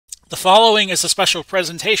The following is a special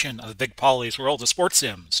presentation of Big Pauly's World of Sports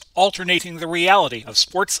Sims, alternating the reality of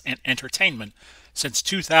sports and entertainment since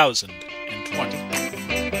 2020.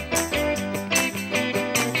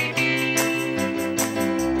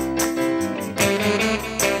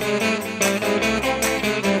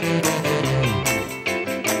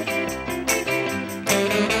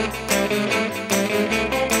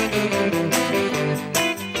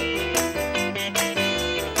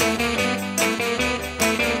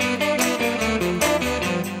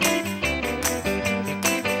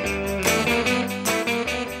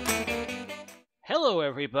 Hello,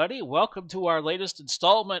 everybody. Welcome to our latest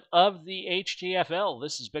installment of the HTFL.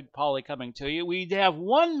 This is Big Pauly coming to you. We have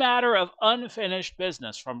one matter of unfinished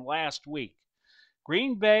business from last week.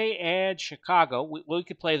 Green Bay and Chicago. We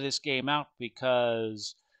could play this game out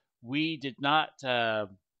because we did not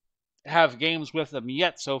have games with them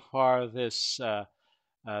yet so far this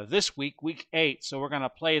week, week 8. So we're going to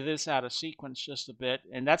play this out of sequence just a bit.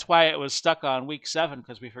 And that's why it was stuck on week 7,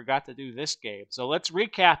 because we forgot to do this game. So let's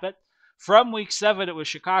recap it. From week 7, it was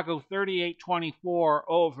Chicago 38-24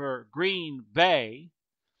 over Green Bay.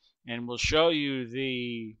 And we'll show you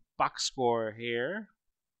the box score here,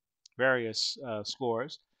 various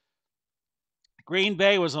scores. Green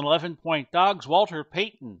Bay was an 11-point dogs. Walter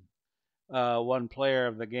Payton won Player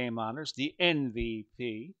of the Game honors, the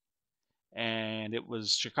MVP. And it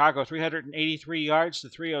was Chicago 383 yards to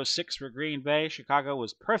 306 for Green Bay. Chicago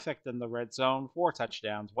was perfect in the red zone, 4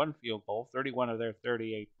 touchdowns, 1 field goal, 31 of their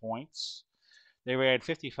 38 points. They ran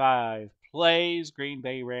 55 plays. Green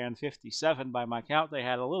Bay ran 57 by my count. They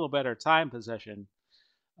had a little better time possession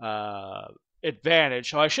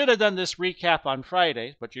advantage. So I should have done this recap on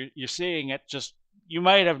Friday, but you're seeing it. Just you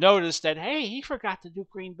might have noticed that, hey, he forgot to do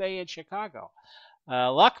Green Bay and Chicago.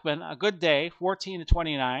 Luckman, a good day,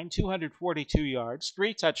 14-29, 242 yards,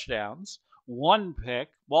 3 touchdowns, 1 pick.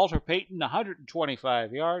 Walter Payton,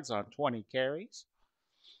 125 yards on 20 carries.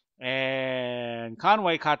 And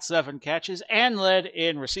Conway caught 7 catches and led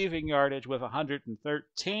in receiving yardage with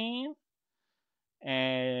 113.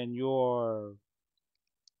 And your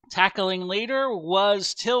tackling leader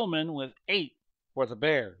was Tillman with 8 for the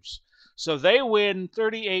Bears. So they win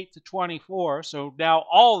 38-24. So now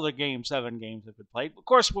all the 7 games have been played. Of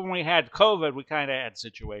course, when we had COVID, we kind of had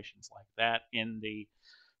situations like that in the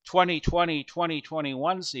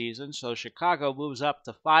 2020-2021 season. So Chicago moves up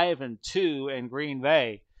to 5-2, and Green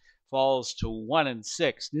Bay falls to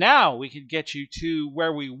 1-6. Now we can get you to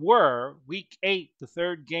where we were, week 8, the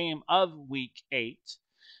third game of week 8.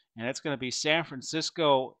 And it's going to be San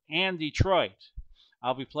Francisco and Detroit.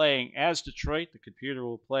 I'll be playing as Detroit. The computer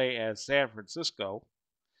will play as San Francisco.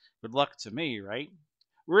 Good luck to me, right?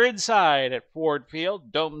 We're inside at Ford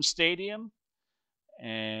Field, Dome Stadium.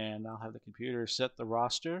 And I'll have the computer set the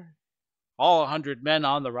roster. All 100 men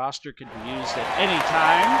on the roster can be used at any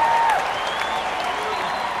time.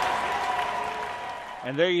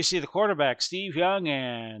 And there you see the quarterback, Steve Young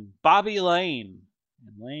and Bobby Lane.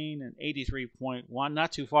 And Lane an 83.1,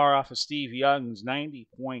 not too far off of Steve Young's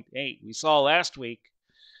 90.8. We saw last week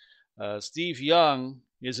Steve Young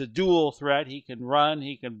is a dual threat. He can run,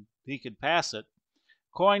 he can pass it.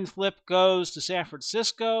 Coin flip goes to San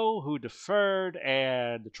Francisco, who deferred,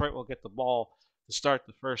 and Detroit will get the ball to start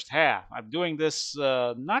the first half. I'm doing this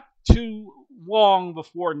not too long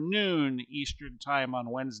before noon Eastern time on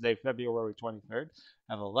Wednesday, February 23rd.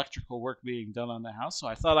 I have electrical work being done on the house, so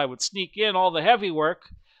I thought I would sneak in all the heavy work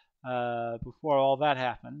before all that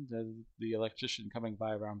happened. The electrician coming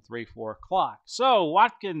by around 3, 4 o'clock. So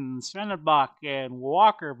Watkins, Fennenbach, and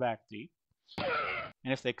Walker back deep.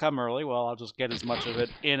 And if they come early, well, I'll just get as much of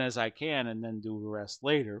it in as I can and then do the rest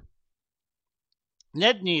later.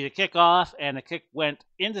 Nedney to kick off, and the kick went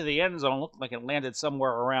into the end zone. Looked like it landed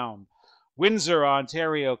somewhere around Windsor,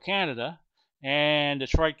 Ontario, Canada. And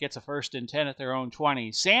Detroit gets a 1st and 10 at their own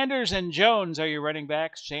 20. Sanders and Jones are your running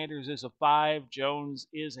backs. Sanders is a 5. Jones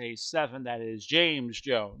is a 7. That is James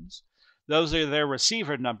Jones. Those are their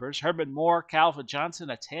receiver numbers. Herman Moore, Calvin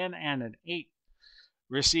Johnson, a 10 and an 8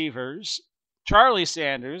 receivers. Charlie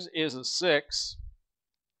Sanders is a 6.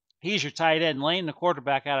 He's your tight end. Lane, the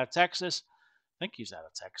quarterback out of Texas. I think he's out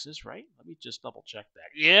of Texas, right? Let me just double check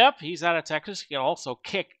that. Yep, he's out of Texas. He can also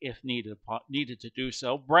kick if needed to do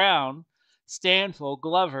so. Brown, Stanfield,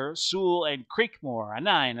 Glover, Sewell, and Creekmore. A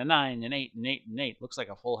 9, an 8, an 8, an 8. Looks like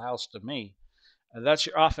a full house to me. That's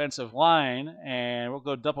your offensive line. And we'll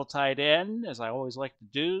go double tight end, as I always like to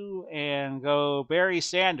do, and go Barry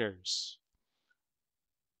Sanders.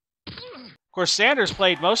 Of course, Sanders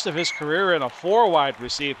played most of his career in a 4 wide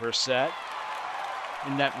receiver set.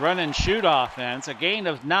 in that run and shoot offense. A gain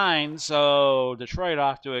of 9, so Detroit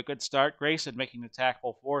off to a good start. Grayson making the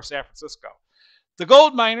tackle for San Francisco. The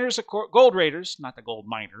Gold Raiders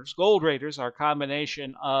are a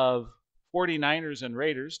combination of 49ers and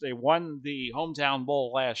Raiders. They won the hometown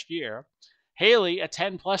bowl last year. Haley, a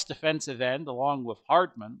 10-plus defensive end, along with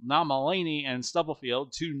Hardman, Namalini, and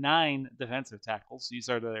Stubblefield, 2 9 defensive tackles. These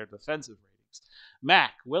are their defensive ratings.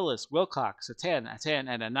 Mack, Willis, Wilcox, a 10,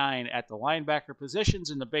 and a 9 at the linebacker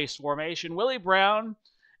positions in the base formation. Willie Brown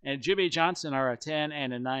and Jimmy Johnson are a 10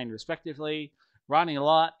 and a 9, respectively. Ronnie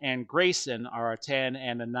Lott and Grayson are a 10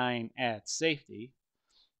 and a 9 at safety.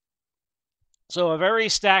 So a very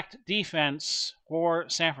stacked defense for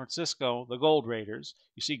San Francisco, the Gold Raiders.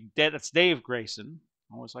 You see, that's Dave Grayson.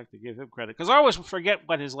 I always like to give him credit because I always forget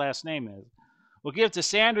what his last name is. We'll give to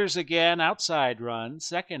Sanders again, outside run,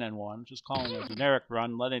 2nd and 1, just calling a generic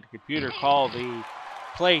run, letting the computer call the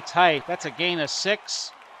play tight. That's a gain of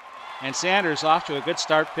 6. And Sanders off to a good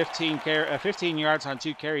start, 15 yards on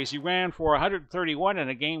 2 carries. He ran for 131 in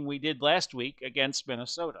a game we did last week against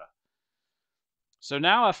Minnesota. So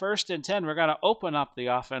now a 1st and 10. We're going to open up the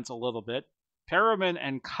offense a little bit. Perriman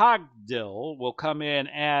and Cogdill will come in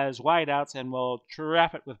as wideouts, and we'll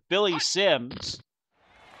trap it with Billy Sims.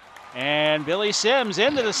 And Billy Sims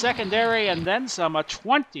into the secondary and then some, a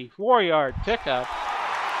 24-yard pickup.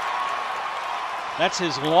 That's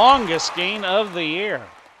his longest gain of the year.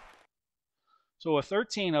 So a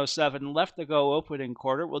 13:07 left to go opening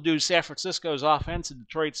quarter. We'll do San Francisco's offense and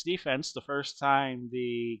Detroit's defense the first time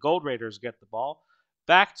the Gold Raiders get the ball.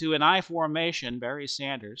 Back to an I formation, Barry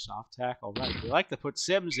Sanders, off tackle right. We like to put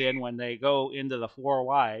Sims in when they go into the 4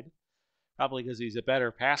 wide, probably because he's a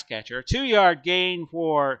better pass catcher. A 2-yard gain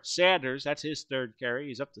for Sanders. That's his 3rd carry.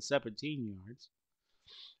 He's up to 17 yards.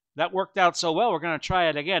 That worked out so well. We're going to try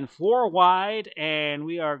it again. 4 wide, and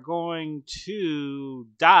we are going to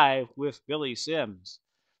dive with Billy Sims.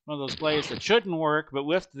 One of those plays that shouldn't work, but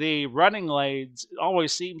with the running legs, it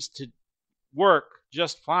always seems to work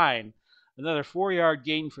just fine. Another 4-yard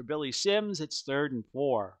gain for Billy Sims. It's 3rd and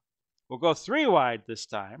 4. We'll go 3 wide this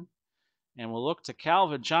time, and we'll look to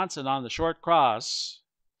Calvin Johnson on the short cross.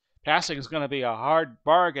 Passing is going to be a hard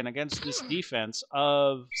bargain against this defense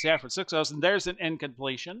of San Francisco's, and there's an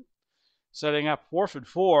incompletion, setting up 4th and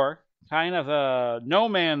 4, kind of a no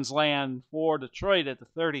man's land for Detroit at the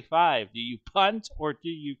 35. Do you punt or do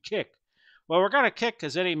you kick? Well, we're going to kick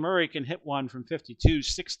because Eddie Murray can hit one from 52,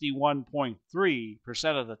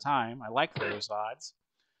 61.3% of the time. I like those odds.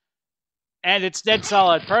 And it's dead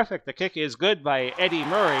solid perfect. The kick is good by Eddie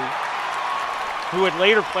Murray, who would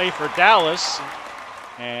later play for Dallas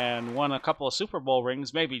and won a couple of Super Bowl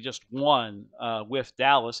rings, maybe just one with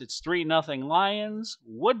Dallas. It's 3-0 Lions.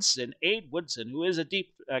 Abe Woodson, who is a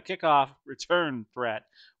deep kickoff return threat.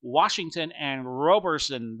 Washington and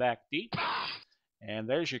Roberson back deep. And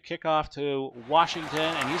there's your kickoff to Washington,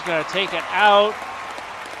 and he's going to take it out.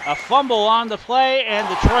 A fumble on the play, and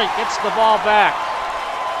Detroit gets the ball back.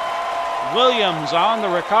 Williams on the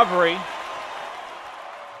recovery.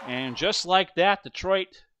 And just like that,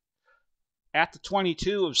 Detroit at the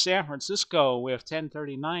 22 of San Francisco with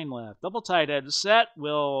 10:39 left. Double tight end set.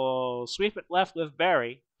 We'll sweep it left with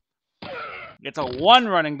Barry. It's a 1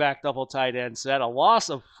 running back double tight end set. A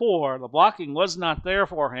loss of 4. The blocking was not there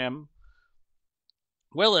for him.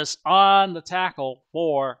 Willis on the tackle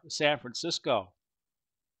for San Francisco.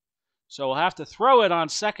 So we'll have to throw it on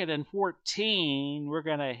 2nd and 14. We're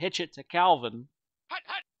going to hitch it to Calvin.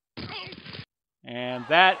 And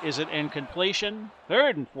that is an incompletion.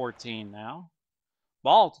 3rd and 14 now.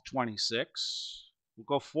 Ball to 26. We'll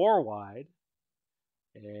go 4 wide.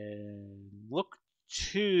 And look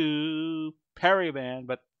to Perryman,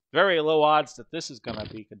 but very low odds that this is going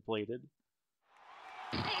to be completed.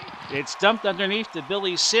 It's dumped underneath to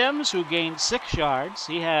Billy Sims, who gained 6 yards.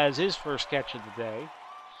 He has his first catch of the day.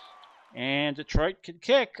 And Detroit can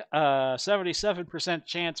kick. 77%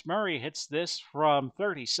 chance Murray hits this from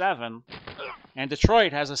 37. And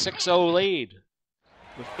Detroit has a 6-0 lead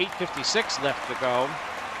with 8:56 left to go.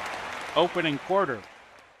 Opening quarter.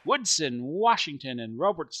 Woodson, Washington, and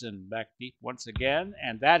Robertson back deep once again.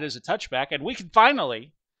 And that is a touchback. And we can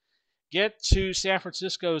finally get to San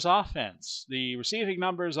Francisco's offense. The receiving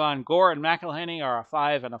numbers on Gore and McElhenney are a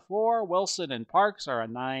 5 and a 4. Wilson and Parks are a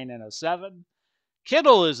 9 and a 7.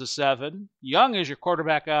 Kittle is a 7. Young is your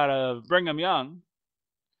quarterback out of Brigham Young,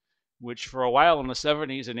 which for a while in the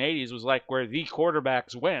 70s and 80s was like where the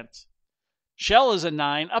quarterbacks went. Shell is a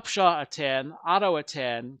 9, Upshaw a 10, Otto a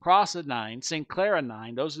 10, Cross a 9, St. Clair a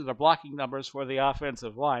 9. Those are the blocking numbers for the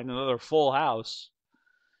offensive line, another full house.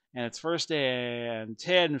 And it's 1st and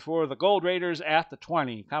 10 for the Gold Raiders at the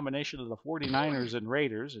 20. Combination of the 49ers and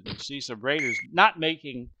Raiders. And you see some Raiders not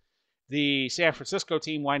making the San Francisco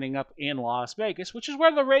team winding up in Las Vegas, which is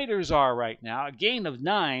where the Raiders are right now. A gain of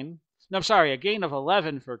 9. No, I'm sorry, a gain of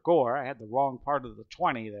 11 for Gore. I had the wrong part of the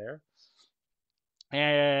 20 there.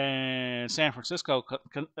 And San Francisco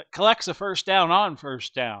collects a first down on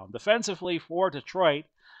first down. Defensively for Detroit,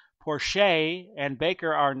 Porsche and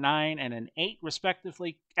Baker are 9 and an 8,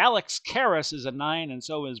 respectively. Alex Karras is a 9, and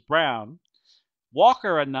so is Brown.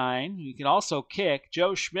 Walker a 9. He can also kick.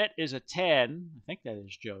 Joe Schmidt is a 10. I think that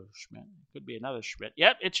is Joe Schmidt. Could be another Schmidt.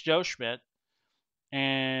 Yep, it's Joe Schmidt.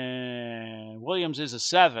 And Williams is a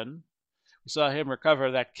 7. We saw him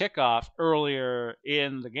recover that kickoff earlier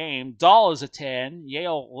in the game. Dahl is a 10.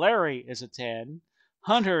 Yale Larry is a 10.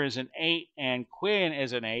 Hunter is an 8, and Quinn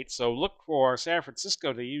is an 8. So look for San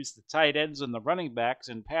Francisco to use the tight ends and the running backs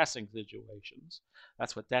in passing situations.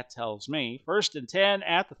 That's what that tells me. 1st and 10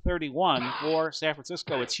 at the 31 for San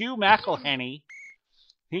Francisco. It's Hugh McElhenney.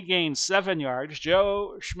 He gains 7 yards.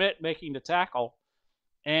 Joe Schmidt making the tackle.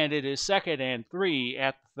 And it is 2nd and 3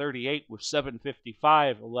 at the 38 with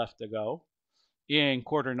 7:55 left to go in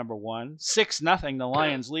quarter number 1. 6-0, the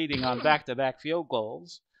Lions leading on back-to-back field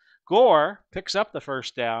goals. Gore picks up the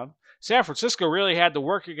first down. San Francisco really had to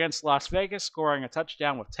work against Las Vegas, scoring a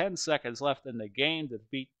touchdown with 10 seconds left in the game to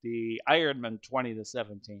beat the Ironmen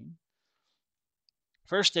 20-17.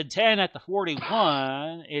 1st and 10 at the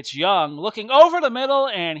 41. It's Young looking over the middle,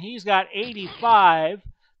 and he's got 85.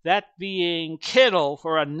 That being Kittle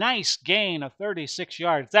for a nice gain of 36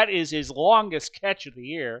 yards. That is his longest catch of the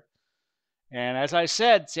year. And as I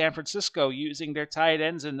said, San Francisco using their tight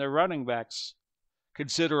ends and their running backs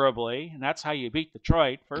considerably, and that's how you beat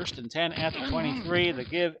Detroit. 1st and 10 at the 23. The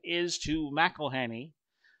give is to McElhenney.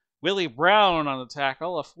 Willie Brown on the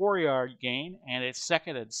tackle, a 4-yard gain, and it's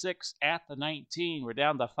 2nd and 6 at the 19. We're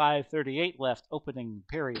down to 5:38 left, opening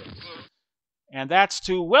period. And that's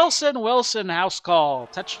to Wilson. Wilson, house call.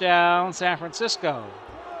 Touchdown, San Francisco.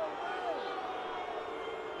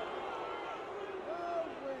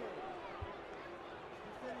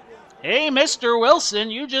 Hey, Mr. Wilson,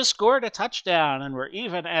 you just scored a touchdown, and we're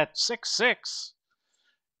even at 6-6.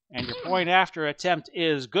 And your point after attempt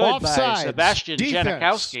is good. Offsides, by Sebastian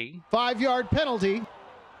Janikowski. 5-yard penalty.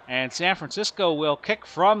 And San Francisco will kick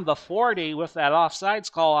from the 40 with that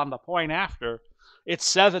offsides call on the point after.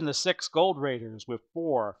 It's 7-6 Gold Raiders with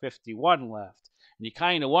 4:51 left. And you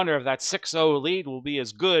kind of wonder if that 6-0 lead will be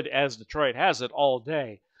as good as Detroit has it all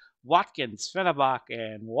day. Watkins, Fennebach,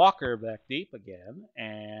 and Walker back deep again.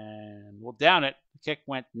 And we'll down it. The kick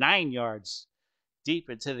went 9 yards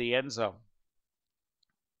deep into the end zone.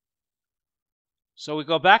 So we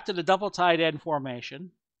go back to the double tight end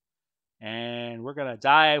formation. And we're going to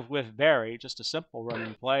dive with Barry. Just a simple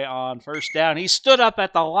running play on 1st down. He stood up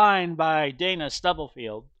at the line by Dana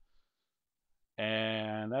Stubblefield.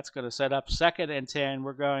 And that's going to set up 2nd and 10.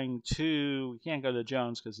 We're going to, we can't go to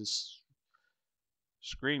Jones because his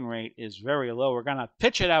screen rate is very low. We're going to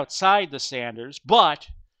pitch it outside the Sanders, but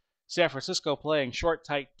San Francisco playing short,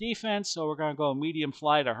 tight defense, so we're going to go medium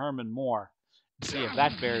fly to Herman Moore. See if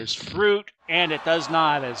that bears fruit, and it does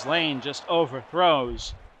not, as Lane just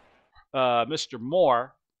overthrows Mr.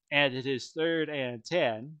 Moore, and it is 3rd and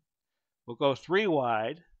 10. We'll go 3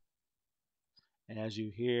 wide, and as you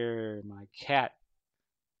hear my cat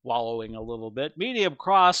wallowing a little bit, medium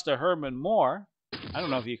cross to Herman Moore. I don't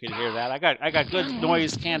know if you can hear that. I got good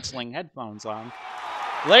noise canceling headphones on.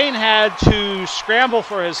 Lane had to scramble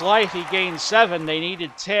for his life. He gained 7. They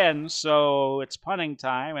needed 10, so it's punting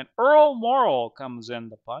time. And Earl Morrill comes in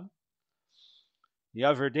to punt. The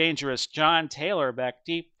ever dangerous John Taylor back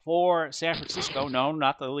deep for San Francisco. No,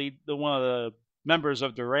 not the lead, one of the members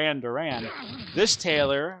of Duran Duran. This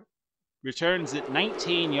Taylor returns it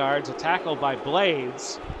 19 yards, a tackle by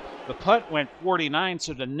Blades. The punt went 49,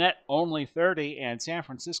 so the net only 30, and San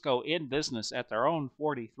Francisco in business at their own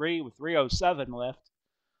 43 with 3:07 left.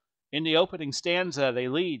 In the opening stanza, they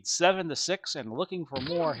lead 7-6 and looking for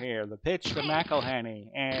more here. The pitch to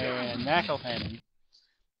McElhenney, and McElhenney,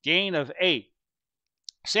 gain of 8.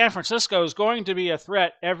 San Francisco is going to be a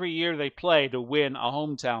threat every year they play to win a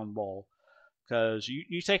hometown bowl. Because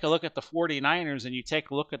you take a look at the 49ers and you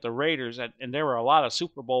take a look at the Raiders, and there were a lot of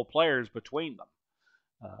Super Bowl players between them.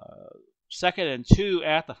 2nd and 2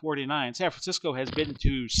 at the 49. San Francisco has been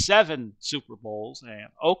to 7 Super Bowls, and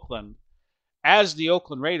Oakland, as the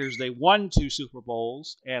Oakland Raiders, they won 2 Super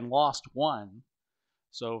Bowls and lost 1.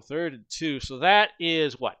 So 3rd and 2. So that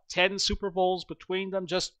is, 10 Super Bowls between them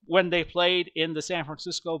just when they played in the San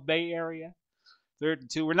Francisco Bay Area? 3rd and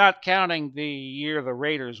 2. We're not counting the year the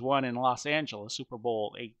Raiders won in Los Angeles, Super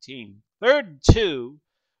Bowl 18. 3rd and 2.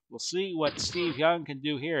 We'll see what Steve Young can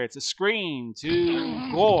do here. It's a screen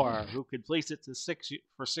to Gore, who completes it to 6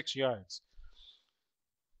 yards.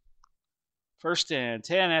 1st and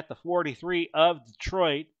 10 at the 43 of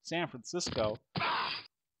Detroit. San Francisco.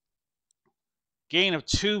 Gain of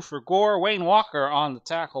 2 for Gore. Wayne Walker on the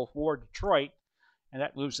tackle for Detroit. And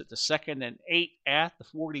that moves it to 2nd and 8 at the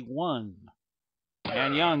 41.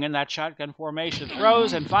 And Young in that shotgun formation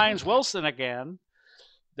throws and finds Wilson again.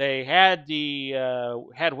 They had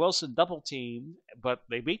Wilson double teamed, but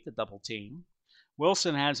they beat the double team.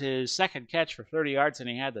 Wilson has his 2nd catch for 30 yards, and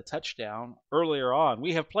he had the touchdown earlier on.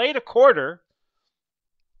 We have played a quarter.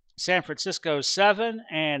 San Francisco 7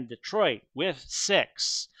 and Detroit with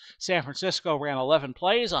 6. San Francisco ran 11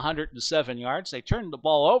 plays, 107 yards. They turned the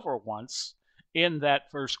ball over once in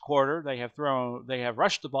that first quarter. They have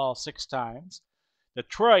rushed the ball 6 times.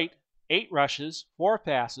 Detroit, 8 rushes, 4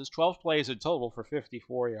 passes, 12 plays in total for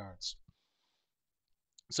 54 yards.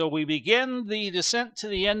 So we begin the descent to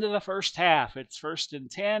the end of the first half. It's 1st and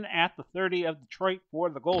 10 at the 30 of Detroit for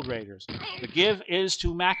the Gold Raiders. The give is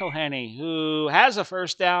to McElhenney, who has a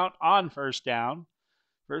first down on first down.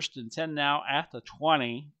 1st and 10 now at the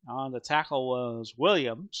 20. On the tackle was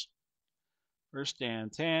Williams. 1st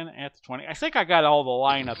and 10 at the 20. I think I got all the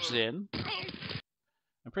lineups in.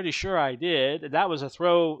 I'm pretty sure I did. That was a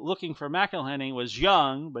throw looking for McElhenney was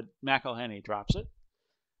Young, but McElhenney drops it.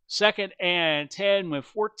 2nd and 10 with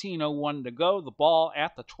 14:01 to go. The ball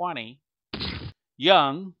at the 20.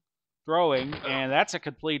 Young throwing, and that's a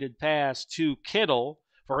completed pass to Kittle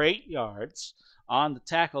for 8 yards. On the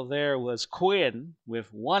tackle there was Quinn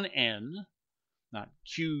with 1 N, not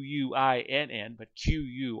Quinn, but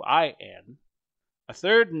Quin. A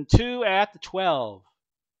 3rd and 2 at the 12.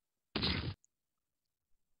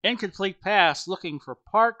 Incomplete pass looking for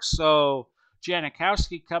Parks, so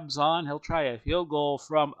Janikowski comes on. He'll try a field goal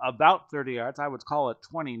from about 30 yards. I would call it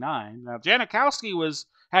 29. Now, Janikowski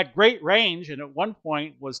had great range and at one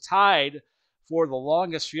point was tied for the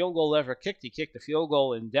longest field goal ever kicked. He kicked a field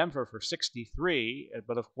goal in Denver for 63,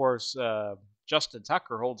 but of course, Justin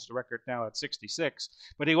Tucker holds the record now at 66.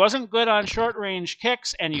 But he wasn't good on short-range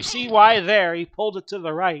kicks, and you see why there. He pulled it to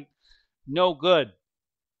the right. No good.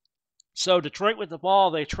 So Detroit with the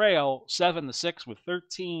ball, they trail 7-6 with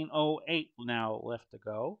 13:08 now left to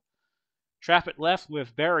go. Trap it left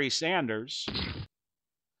with Barry Sanders.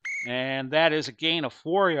 And that is a gain of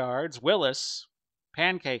 4 yards. Willis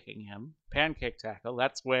pancaking him. Pancake tackle.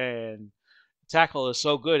 That's when the tackle is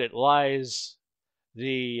so good it lies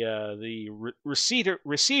the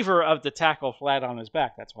receiver of the tackle flat on his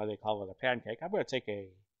back. That's why they call it a pancake. I'm going to take a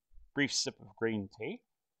brief sip of green tea.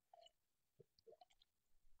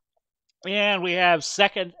 And we have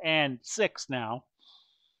 2nd and 6 now.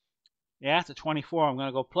 Yeah, at the 24, I'm going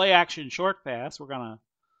to go play action short pass. We're going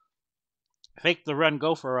to fake the run,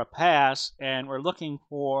 go for a pass, and we're looking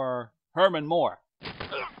for Herman Moore.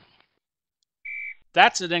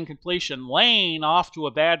 That's an incompletion. Lane off to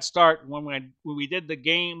a bad start. When we did the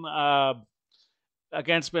game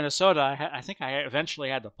against Minnesota, I think I eventually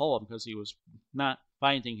had to pull him because he was not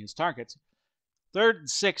finding his targets. 3rd and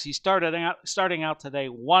 6. He starting out today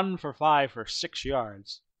 1 for 5 for 6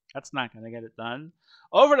 yards. That's not going to get it done.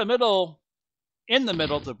 Over the middle, in the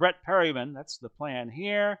middle to Brett Perryman. That's the plan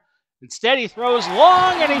here. Instead, he throws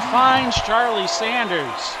long and he finds Charlie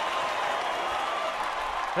Sanders.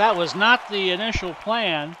 That was not the initial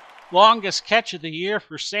plan. Longest catch of the year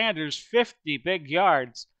for Sanders, 50 big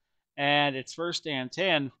yards. And it's 1st and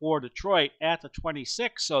 10 for Detroit at the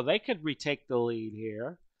 26, so they could retake the lead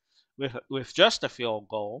here with just a field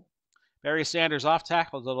goal. Barry Sanders off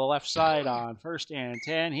tackle to the left side on 1st and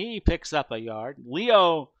 10. He picks up a yard.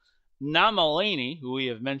 Leo Namalini, who we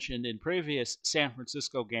have mentioned in previous San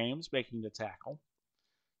Francisco games, making the tackle.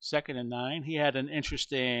 2nd and 9. He had an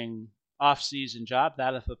interesting off-season job,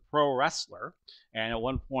 that of a pro wrestler. And at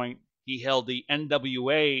one point, he held the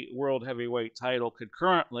NWA World Heavyweight title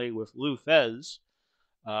concurrently with Lou Thesz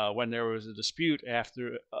when there was a dispute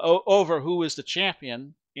over who was the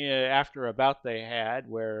champion after a bout they had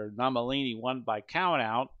where Namalini won by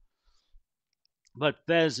countout. But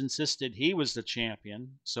Thesz insisted he was the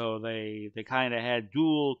champion, so they kind of had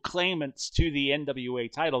dual claimants to the NWA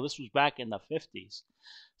title. This was back in the 50s.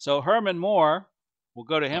 So Herman Moore, we'll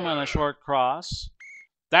go to him on a short cross.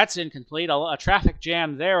 That's incomplete. A traffic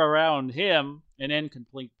jam there around him. An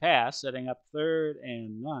incomplete pass, setting up 3rd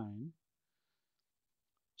and 9.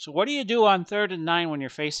 So what do you do on 3rd and 9 when you're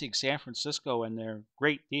facing San Francisco and their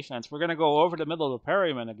great defense? We're going to go over the middle to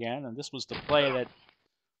Perryman again, and this was the play that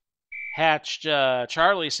hatched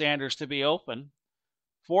Charlie Sanders to be open.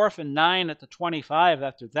 4th and 9 at the 25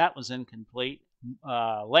 after that was incomplete.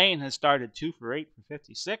 Lane has started 2 for 8 for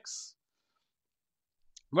 56.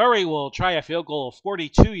 Murray will try a field goal of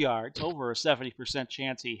 42 yards, over a 70%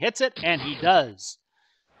 chance he hits it, and he does.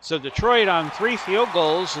 So Detroit on 3 field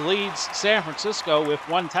goals leads San Francisco with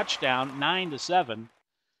 1 touchdown, 9-7.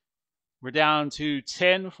 We're down to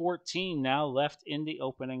 10-14 now left in the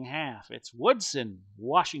opening half. It's Woodson,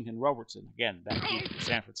 Washington, Robertson, again, back to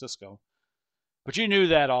San Francisco. But you knew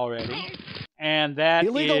that already. And that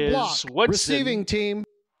illegal is block. Woodson Receiving team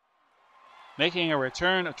making a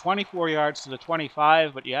return of 24 yards to the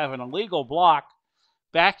 25, but you have an illegal block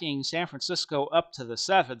backing San Francisco up to the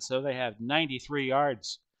 7, so they have 93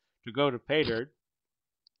 yards to go to pay dirt.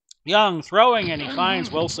 Young throwing, and he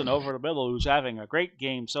finds Wilson over the middle, who's having a great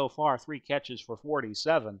game so far. 3 catches for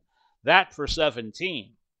 47. That for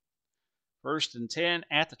 17. 1st and 10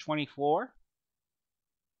 at the 24.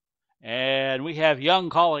 And we have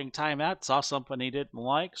Young calling timeout. Saw something he didn't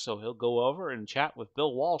like, so he'll go over and chat with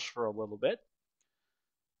Bill Walsh for a little bit.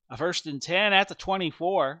 A 1st and 10 at the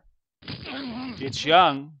 24. It's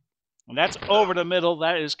Young, and that's over the middle.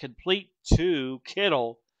 That is complete to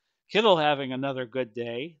Kittle. Kittle having another good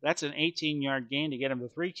day. That's an 18-yard gain to get him to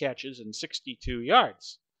 3 catches and 62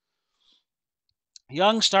 yards.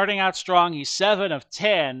 Young starting out strong. He's 7 of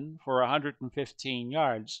 10 for 115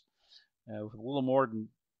 yards, with a little more than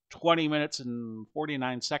 20 minutes and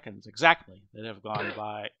 49 seconds exactly that have gone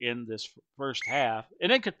by in this first half.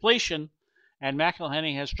 An incompletion, and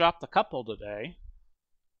McElhenney has dropped a couple today,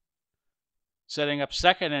 setting up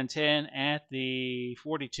 2nd and 10 at the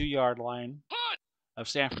 42-yard line of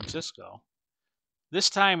San Francisco. This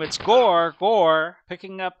time it's Gore. Gore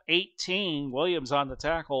picking up 18. Williams on the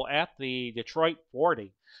tackle at the Detroit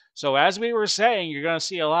 40. So as we were saying, you're going to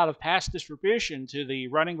see a lot of pass distribution to the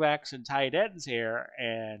running backs and tight ends here,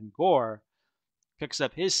 and Gore picks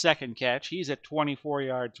up his 2nd catch. He's at 24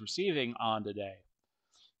 yards receiving on today.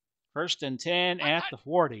 1st and 10 at the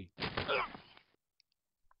 40.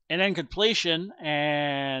 An incompletion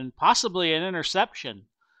and possibly an interception.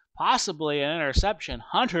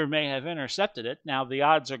 Hunter may have intercepted it. Now, the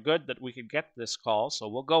odds are good that we could get this call, so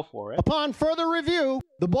we'll go for it. Upon further review,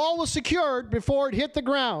 the ball was secured before it hit the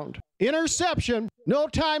ground. Interception, no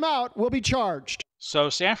timeout will be charged.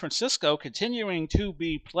 So San Francisco continuing to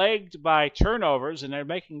be plagued by turnovers, and they're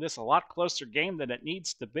making this a lot closer game than it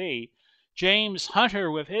needs to be. James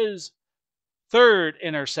Hunter with his 3rd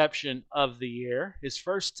interception of the year, his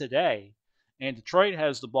 1st today, and Detroit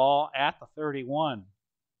has the ball at the 31.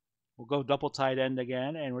 We'll go double tight end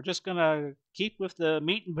again, and we're just going to keep with the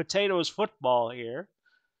meat and potatoes football here.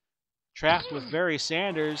 Trapped with Barry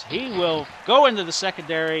Sanders. He will go into the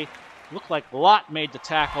secondary. Looked like Lott made the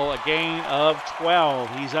tackle, a gain of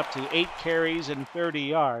 12. He's up to 8 carries and 30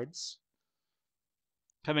 yards.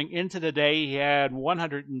 Coming into the day, he had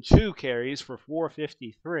 102 carries for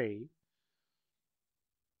 453.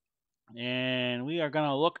 And we are going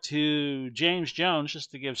to look to James Jones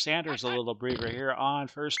just to give Sanders a little breather here on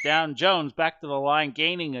 1st down. Jones back to the line,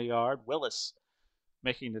 gaining a yard. Willis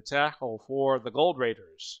making the tackle for the Gold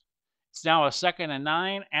Raiders. It's now a 2nd and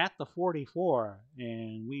 9 at the 44.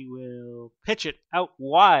 And we will pitch it out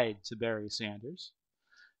wide to Barry Sanders.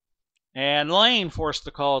 And Lane forced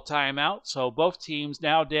to call a timeout. So both teams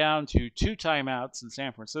now down to 2 timeouts, and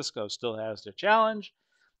San Francisco still has their challenge.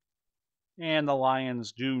 And the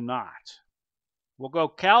Lions do not. We'll go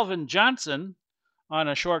Calvin Johnson on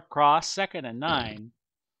a short cross, 2nd and 9.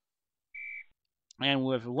 And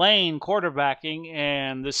with Lane quarterbacking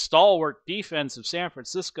and this stalwart defense of San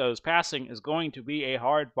Francisco's, passing is going to be a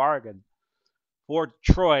hard bargain for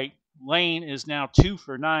Detroit. Lane is now 2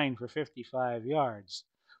 for 9 for 55 yards.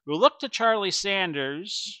 We'll look to Charlie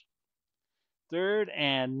Sanders, 3rd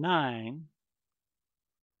and 9.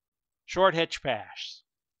 Short hitch pass.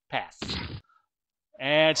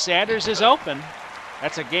 And Sanders is open.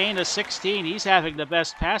 That's a gain of 16. He's having the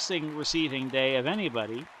best passing receiving day of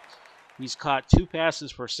anybody. He's caught 2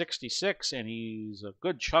 passes for 66, and he's a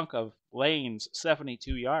good chunk of Lane's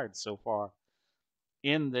 72 yards so far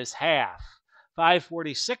in this half.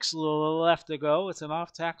 5:46 left to go. It's an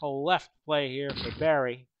off-tackle left play here for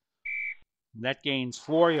Barry. That gains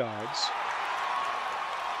 4 yards.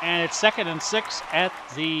 And it's 2nd and 6 at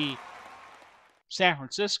the San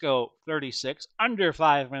Francisco 36, under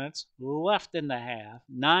 5 minutes left in the half.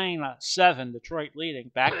 9-7, Detroit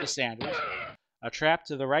leading. Back to Sanders. A trap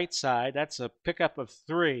to the right side. That's a pickup of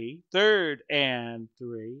 3. 3rd and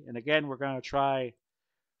 3. And again, we're going to try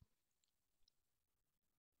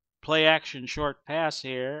play action short pass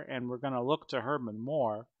here, and we're going to look to Herman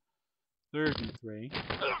Moore. 3rd and 3.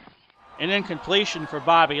 An incompletion for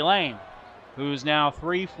Bobby Lane. who's now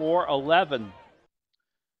 3 for 11.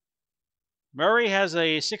 Murray has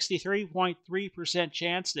a 63.3%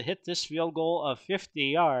 chance to hit this field goal of 50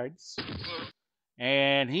 yards.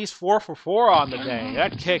 And he's 4 for 4 on the day.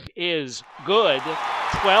 That kick is good.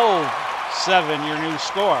 12-7, your new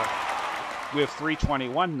score, with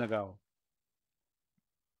 3:21 to go.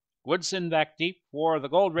 Woodson back deep for the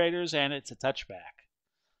Gold Raiders, and it's a touchback.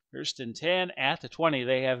 First and 10 at the 20.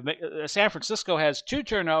 They have San Francisco has 2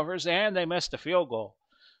 turnovers, and they missed a field goal.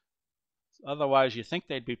 Otherwise, you think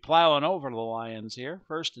they'd be plowing over the Lions here.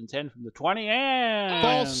 First and 10 from the 20, and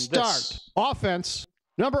false start. Offense,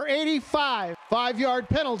 number 85, 5-yard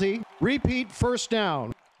penalty. Repeat first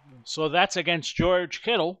down. So that's against George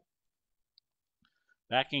Kittle.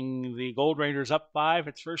 Backing the Gold Raiders up 5.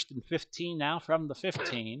 It's first and 15 now from the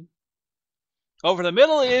 15. Over the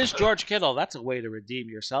middle is George Kittle. That's a way to redeem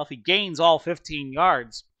yourself. He gains all 15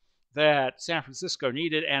 yards that San Francisco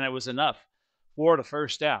needed, and it was enough for the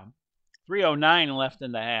first down. 3:09 left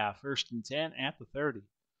in the half. First and 10 at the 30.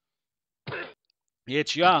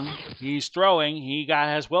 It's Young. He's throwing. He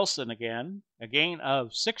has Wilson again. A gain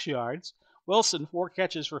of 6 yards. Wilson, 4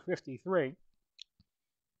 catches for 53.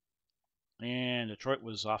 And Detroit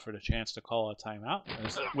was offered a chance to call a timeout,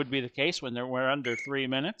 as would be the case when we're under 3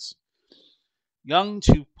 minutes. Young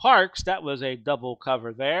to Parks. That was a double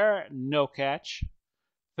cover there. No catch.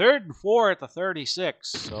 3rd and 4 at the 36.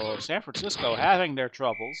 So San Francisco having their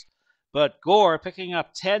troubles. But Gore picking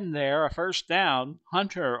up 10 there, a first down.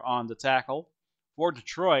 Hunter on the tackle for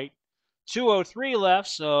Detroit. 2:03 left,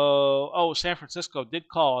 so San Francisco did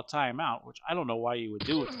call a timeout, which I don't know why you would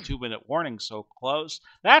do with the 2-minute warning so close.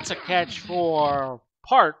 That's a catch for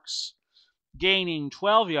Parks, gaining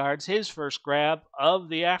 12 yards, his first grab of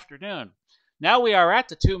the afternoon. Now we are at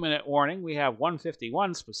the 2-minute warning. We have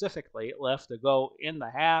 1:51 specifically left to go in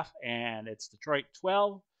the half, and it's Detroit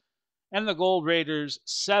 12 and the Gold Raiders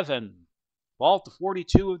 7. Ball to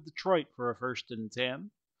 42 of Detroit for a first and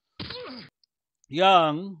 10.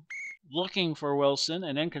 Young looking for Wilson,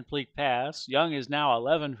 an incomplete pass. Young is now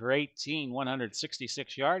 11 for 18,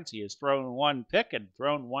 166 yards. He has thrown 1 pick and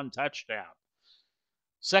thrown 1 touchdown.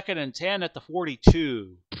 2nd and 10 at the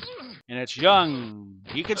 42. And it's Young.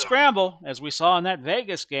 He can scramble, as we saw in that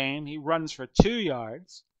Vegas game. He runs for 2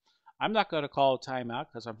 yards. I'm not going to call a timeout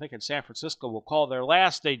because I'm thinking San Francisco will call their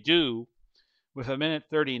last. They do, with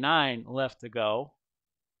 1:39 left to go.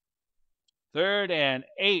 3rd and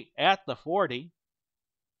 8 at the 40.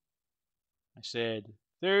 I said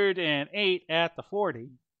 3rd and 8 at the 40.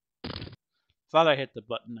 Thought I hit the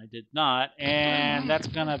button. I did not. And that's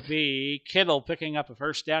going to be Kittle picking up a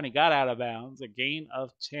first down. He got out of bounds. A gain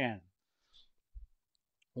of 10.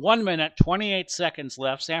 1 minute, 28 seconds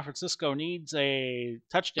left. San Francisco needs a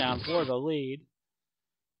touchdown for the lead.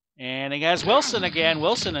 And he has Wilson again.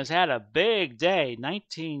 Wilson has had a big day.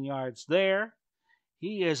 19 yards there.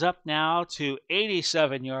 He is up now to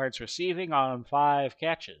 87 yards receiving on 5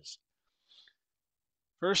 catches.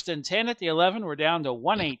 First and 10 at the 11. We're down to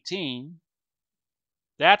 118.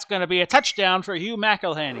 That's going to be a touchdown for Hugh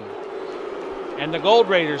McElhenney. And the Gold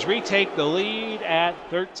Raiders retake the lead at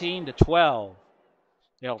 13-12.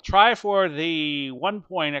 They'll try for the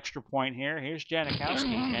 1-point extra point here. Here's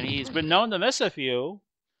Janikowski, and he's been known to miss a few.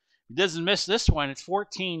 He doesn't miss this one. It's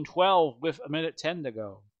 14-12 with 1:10 to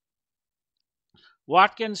go.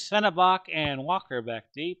 Watkins, Fennerbach, and Walker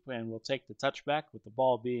back deep, and we'll take the touchback with the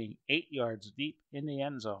ball being 8 yards deep in the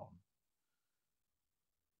end zone.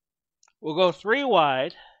 We'll go 3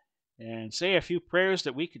 wide and say a few prayers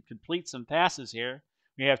that we could complete some passes here.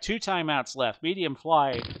 We have 2 timeouts left. Medium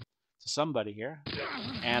fly to somebody here,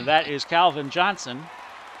 and that is Calvin Johnson.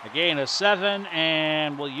 A gain of 7,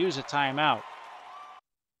 and we'll use a timeout.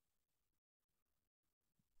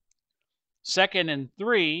 2nd and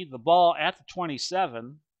 3, the ball at the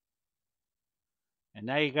 27. And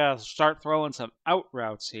now you got to start throwing some out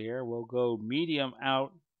routes here. We'll go medium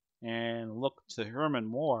out and look to Herman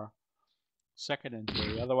Moore. 2nd and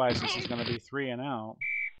 3. Otherwise, this is going to be 3 and out.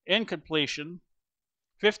 Incompletion.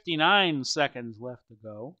 59 seconds left to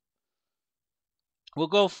go. We'll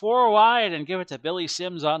go 4 wide and give it to Billy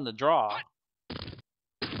Sims on the draw.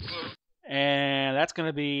 And that's going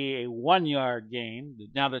to be a 1-yard gain.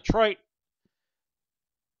 Now, Detroit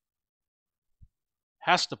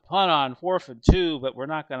has to punt on 4th and 2, but we're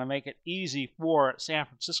not going to make it easy for San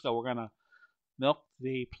Francisco. We're going to milk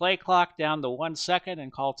the play clock down to 1 second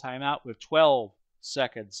and call timeout with 12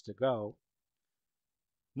 seconds to go.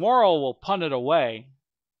 Morrill will punt it away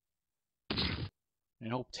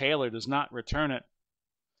and hope Taylor does not return it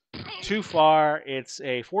too far. It's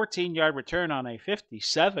a 14-yard return on a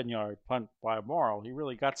 57-yard punt by Morrill. He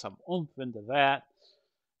really got some oomph into that.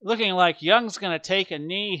 Looking like Young's going to take a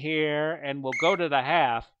knee here and will go to the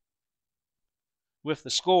half with the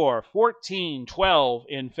score 14-12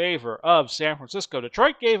 in favor of San Francisco.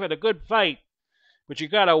 Detroit gave it a good fight, but you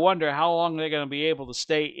got to wonder how long they're going to be able to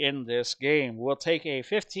stay in this game. We'll take a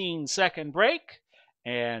 15-second break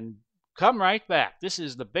and come right back. This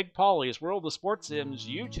is the Big Pauly's World of Sports Sims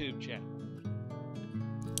YouTube channel.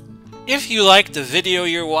 If you like the video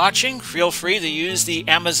you're watching, feel free to use the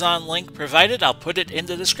Amazon link provided. I'll put it in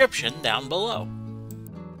the description down below.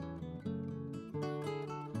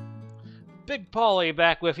 Big Pauly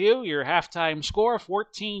back with you. Your halftime score,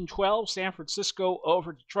 14-12, San Francisco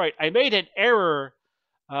over Detroit. I made an error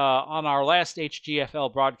on our last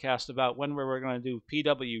HTFL broadcast about when we were going to do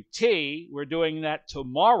PWT. We're doing that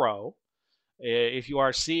tomorrow. If you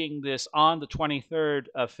are seeing this on the 23rd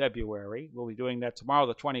of February, we'll be doing that tomorrow,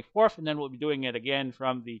 the 24th, and then we'll be doing it again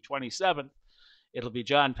from the 27th. It'll be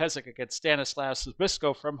John Pezic against Stanislav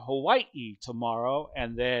Zabisco from Hawaii tomorrow,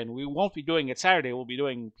 and then we won't be doing it Saturday. We'll be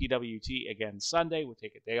doing PWT again Sunday. We'll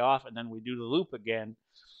take a day off, and then we do the loop again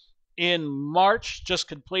in March. Just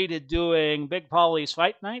completed doing Big Pauly's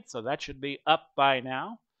Fight Night, so that should be up by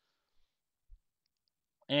now.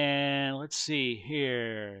 And let's see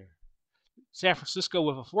here. San Francisco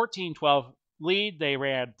with a 14-12 lead. They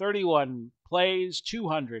ran 31 plays,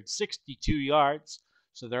 262 yards.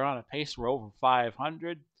 So they're on a pace for over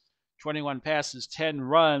 500. 21 passes, 10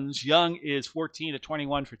 runs. Young is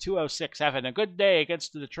 14-21 for 206, having a good day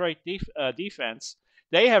against the Detroit defense.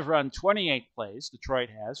 They have run 28 plays. Detroit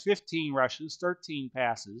has 15 rushes, 13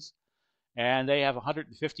 passes, and they have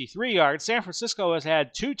 153 yards. San Francisco has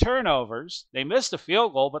had 2 turnovers. They missed a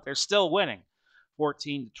field goal, but they're still winning.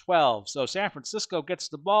 14-12. So San Francisco gets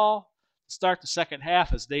the ball to start the second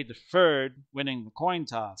half as they deferred, winning the coin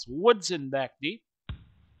toss. Woodson back deep,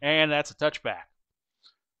 and that's a touchback.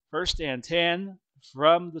 1st and 10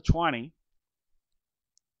 from the 20.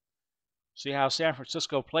 See how San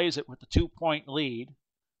Francisco plays it with the 2-point lead.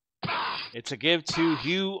 It's a give to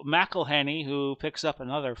Hugh McElhenney, who picks up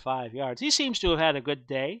another 5 yards. He seems to have had a good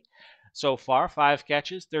day so far. 5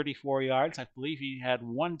 catches, 34 yards. I believe he had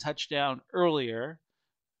 1 touchdown earlier.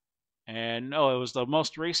 And no, it was the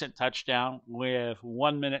most recent touchdown with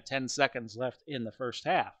 1 minute, 10 seconds left in the first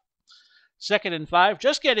half. 2nd and 5,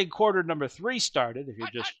 just getting quarter number 3 started, if you're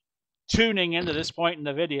just tuning into this point in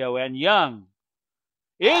the video. And Young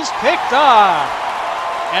is picked off.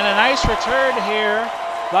 And a nice return here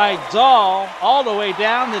by Dahl all the way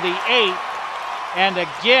down to the 8. And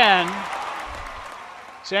again,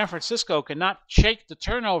 San Francisco cannot shake the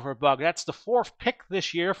turnover bug. That's the 4th pick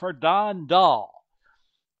this year for Don Dahl.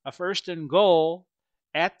 A 1st and goal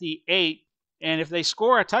at the 8. And if they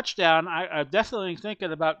score a touchdown, I'm definitely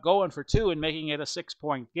thinking about going for 2 and making it a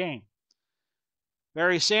 6-point game.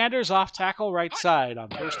 Barry Sanders off tackle right side on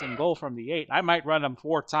 1st and goal from the 8. I might run him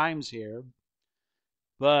 4 times here.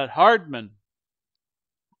 But Hardman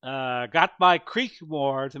got by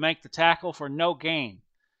Creekmore to make the tackle for no gain.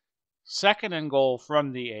 2nd and goal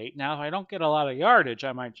from the 8. Now, if I don't get a lot of yardage,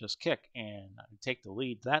 I might just kick and take the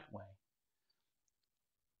lead that way.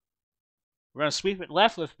 We're going to sweep it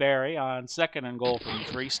left with Barry on 2nd and goal from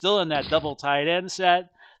 3. Still in that double tight end set.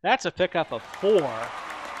 That's a pickup of 4.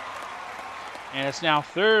 And it's now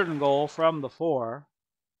 3rd and goal from the 4.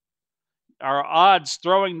 Our odds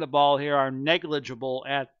throwing the ball here are negligible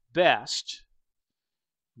at best.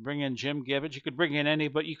 Bring in Jim Gibbons. You could bring in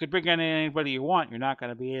anybody. You could bring in anybody you want. You're not going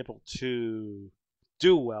to be able to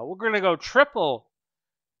do well. We're going to go triple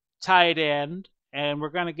tight end, and we're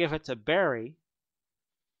going to give it to Barry.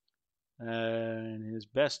 And his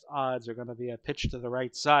best odds are going to be a pitch to the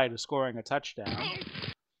right side of scoring a touchdown.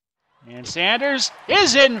 And Sanders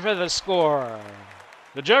is in for the score.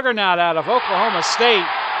 The juggernaut out of Oklahoma State.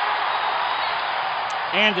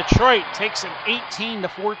 And Detroit takes an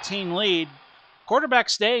 18-14 lead. Quarterback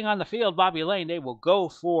staying on the field, Bobby Lane. They will go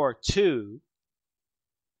for 2.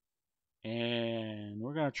 And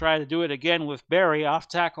we're going to try to do it again with Barry off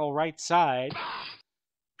tackle right side.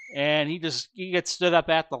 And he gets stood up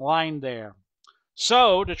at the line there.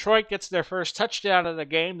 So Detroit gets their first touchdown of the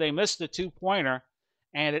game. They missed the 2-pointer,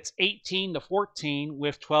 and it's 18-14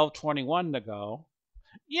 with 12:21 to go.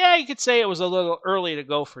 Yeah, you could say it was a little early to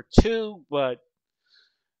go for 2, but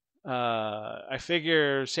I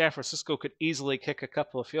figure San Francisco could easily kick a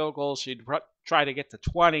couple of field goals. She'd try to get to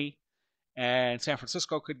 20, and San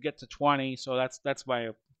Francisco could get to 20. So that's my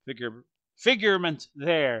figurement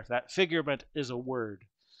there. If that figurement is a word.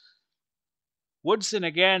 Woodson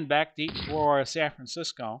again back deep for San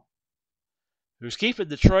Francisco, who's keeping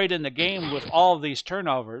Detroit in the game with all of these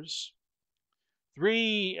turnovers.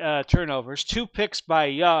 3 turnovers, 2 picks by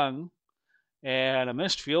Young, and a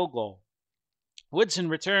missed field goal. Woodson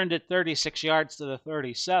returned it 36 yards to the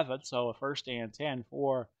 37, so a 1st and 10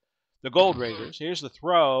 for the Gold Raiders. Here's the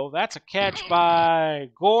throw. That's a catch by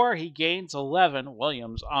Gore. He gains 11.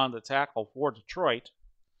 Williams on the tackle for Detroit.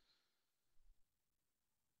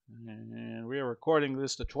 And we are recording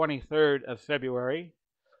this the 23rd of February,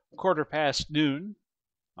 1:15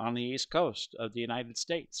 on the East Coast of the United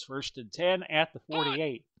States. 1st and 10 at the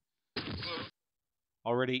 48.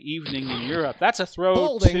 Already evening in Europe. That's a throw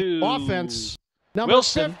Holding to offense. Number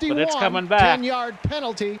Wilson, 51, but it's coming back. 10-yard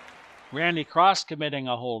penalty. Randy Cross committing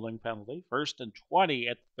a holding penalty. 1st and 20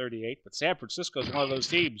 at the 38, but San Francisco is one of those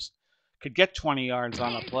teams could get 20 yards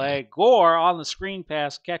on a play. Gore on the screen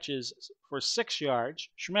pass catches for 6 yards.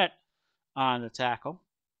 Schmidt on the tackle.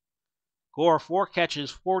 Gore 4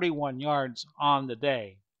 catches, 41 yards on the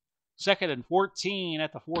day. 2nd and 14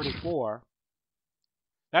 at the 44.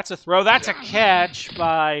 That's a throw. That's a catch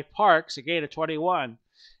by Parks, a gain of 21.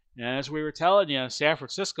 And as we were telling you, San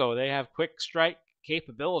Francisco, they have quick strike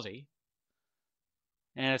capability.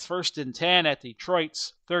 And it's 1st and 10 at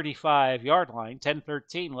Detroit's 35-yard line.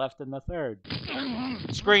 10-13 left in the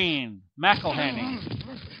 3rd. Screen, McElhenney,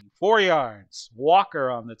 4 yards. Walker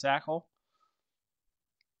on the tackle.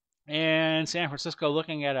 And San Francisco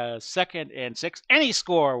looking at a 2nd and 6. Any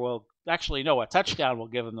score will, actually, no, a touchdown will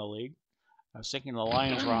give them the lead. I was thinking the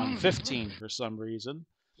Lions were on 15 for some reason.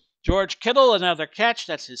 George Kittle, another catch.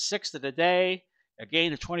 That's his 6th of the day. A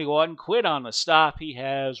gain of 21. Quinn on the stop. He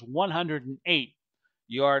has 108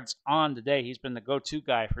 yards on the day. He's been the go-to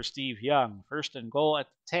guy for Steve Young. 1st and goal at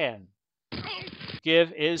the 10.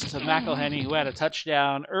 Give is to McElhenney, who had a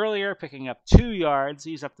touchdown earlier, picking up 2 yards.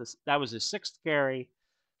 He's up to, that was his 6th carry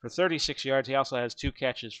for 36 yards. He also has 2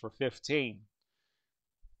 catches for 15.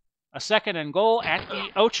 A 2nd and goal at the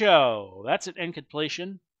Ocho. That's an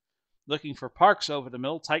incompletion. Looking for Parks over the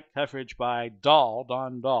middle. Tight coverage by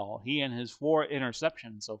Don Dahl. He and his 4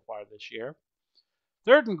 interceptions so far this year.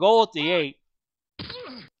 3rd and goal at the 8.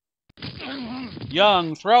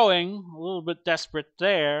 Young throwing, a little bit desperate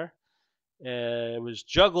there. It was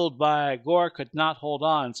juggled by Gore, could not hold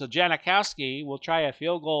on. So Janikowski will try a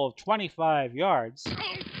field goal of 25 yards.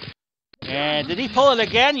 And did he pull it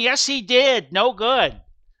again? Yes, he did. No good.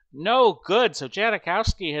 No good. So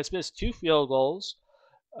Janikowski has missed 2 field goals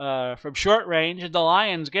from short range, and the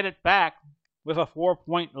Lions get it back with a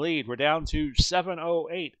 4-point lead. We're down to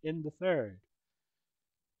 7:08 in the 3rd.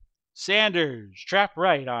 Sanders, trap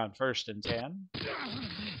right on 1st and 10.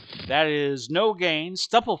 That is no gain.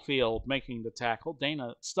 Stubblefield making the tackle.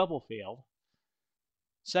 Dana Stubblefield.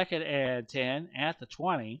 2nd and 10 at the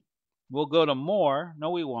 20. We'll go to Moore.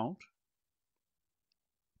 No, we won't.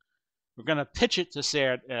 We're going to pitch it to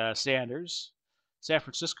Sanders. San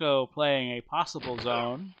Francisco playing a possible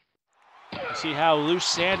zone. We'll see how loose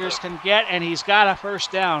Sanders can get, and he's got a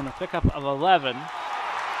 1st down, a pickup of 11.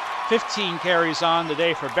 15 carries on the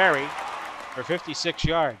day for Berry for 56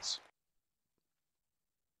 yards.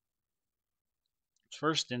 It's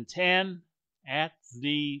 1st and 10 at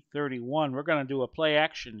the 31. We're going to do a play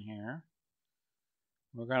action here.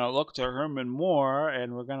 We're going to look to Herman Moore,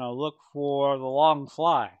 and we're going to look for the long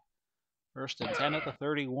fly. 1st and 10 at the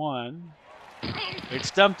 31.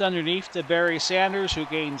 It's dumped underneath to Barry Sanders, who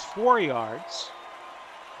gains 4 yards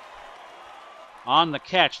on the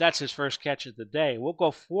catch. That's his 1st catch of the day. We'll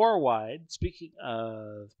go 4 wide. Speaking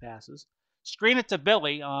of passes, screen it to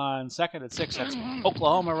Billy on 2nd and 6. That's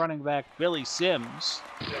Oklahoma running back Billy Sims.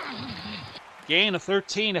 Gain of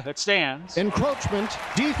 13 if it stands. Encroachment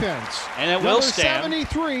defense. And it will stand.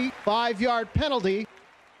 73, 5-yard penalty.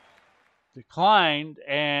 Declined,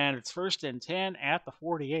 and it's 1st and 10 at the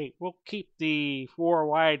 48. We'll keep the 4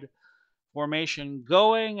 wide formation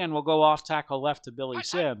going, and we'll go off tackle left to Billy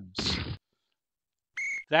Sims.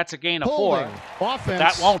 That's a gain of 4. Offense.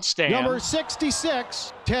 That won't stand. Number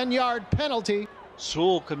 66, 10-yard penalty.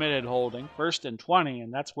 Sewell committed holding. 1st and 20,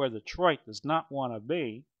 and that's where Detroit does not want to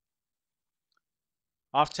be.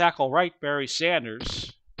 Off tackle right, Barry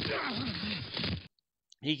Sanders.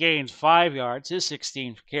 He gains 5 yards, his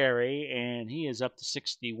 16th carry, and he is up to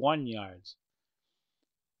 61 yards.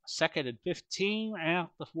 2nd and 15 at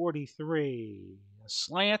the 43. A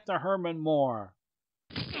slant to Herman Moore.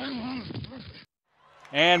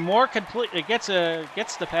 And Moore completely gets the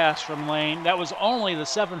pass from Lane. That was only the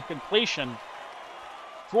 7th completion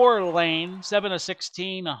for Lane. 7 of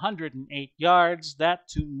 16, 108 yards. That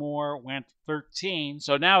to Moore went 13.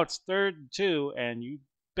 So now it's 3rd and 2, and you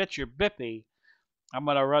bet your bippy I'm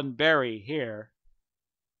going to run Barry here.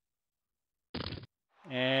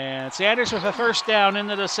 And Sanders with a 1st down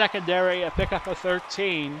into the secondary, a pickup of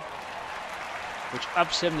 13, which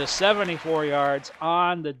ups him to 74 yards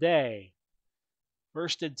on the day.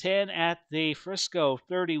 First and 10 at the Frisco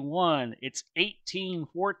 31. It's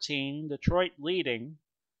 18-14, Detroit leading.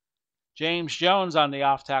 James Jones on the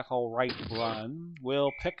off-tackle right run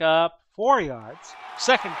will pick up 4 yards.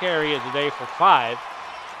 Second carry of the day for 5.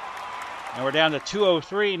 And we're down to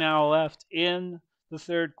 2:03 now left in the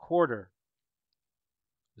third quarter.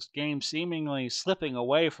 This game seemingly slipping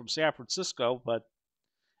away from San Francisco, but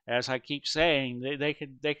as I keep saying,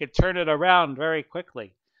 they could turn it around very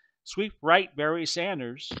quickly. Sweep right, Barry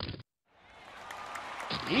Sanders.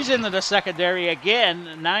 He's into the secondary again,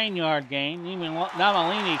 9-yard gain. Even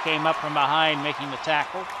Namalini came up from behind making the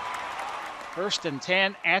tackle. First and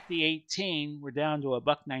 10 at the 18. We're down to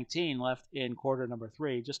 $1.19 left in quarter number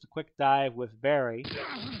 3. Just a quick dive with Barry.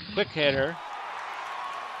 Quick hitter.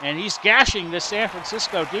 And he's gashing the San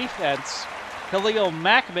Francisco defense. Khalil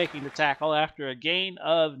Mack making the tackle after a gain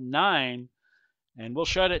of 9. And we'll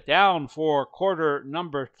shut it down for quarter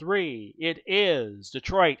number 3. It is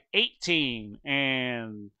Detroit 18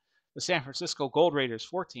 and the San Francisco Gold Raiders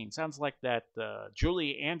 14. Sounds like that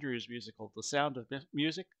Julie Andrews musical, The Sound of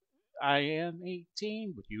Music. I am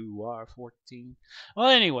 18, but you are 14. Well,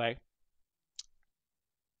 anyway,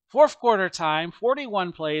 fourth quarter time,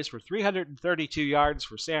 41 plays for 332 yards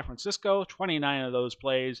for San Francisco. 29 of those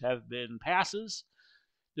plays have been passes.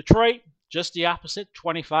 Detroit, just the opposite.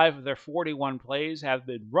 25 of their 41 plays have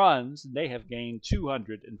been runs, and they have gained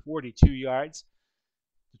 242 yards.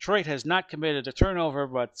 Detroit has not committed a turnover,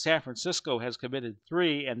 but San Francisco has committed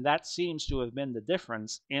 3, and that seems to have been the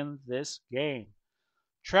difference in this game.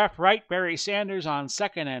 Trap right, Barry Sanders on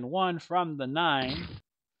 2nd and 1 from the 9.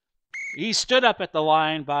 He stood up at the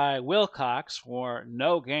line by Wilcox for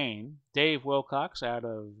no gain. Dave Wilcox out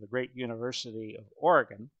of the great University of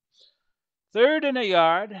Oregon. 3rd and a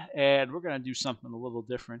yard, and we're going to do something a little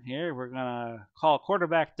different here. We're going to call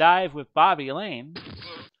quarterback dive with Bobby Lane.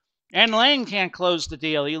 And Lane can't close the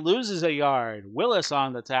deal. He loses a yard. Willis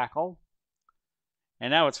on the tackle. And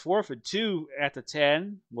now it's 4th and 2 at the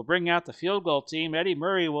 10. We'll bring out the field goal team. Eddie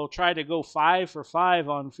Murray will try to go 5 for 5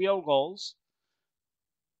 on field goals.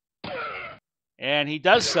 And he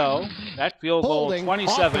does so. That field goal, Holding,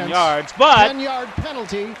 27 offense, yards. But 10-yard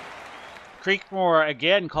penalty. Creekmore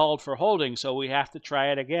again called for holding, so we have to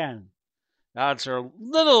try it again. Odds are a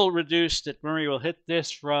little reduced that Murray will hit this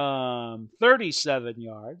from 37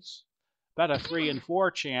 yards. About a 3 and 4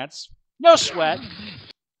 chance. No sweat.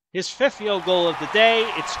 His 5th field goal of the day.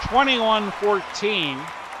 It's 21-14.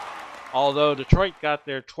 Although Detroit got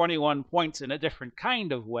their 21 points in a different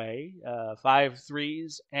kind of way. 5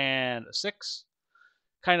 threes and a 6.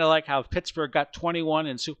 Kind of like how Pittsburgh got 21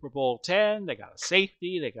 in Super Bowl 10. They got a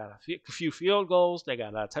safety. They got a few field goals. They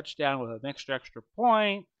got a touchdown with an extra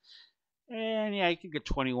point. And, yeah, you could get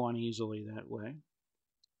 21 easily that way.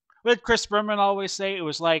 What Chris Berman always say, it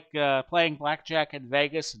was like playing blackjack in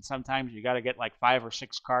Vegas, and sometimes you got to get like 5 or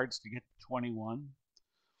 6 cards to get to 21.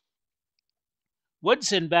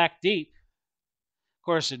 Woodson back deep. Of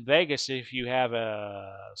course, in Vegas, if you have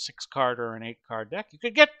a 6-card or an 8-card deck, you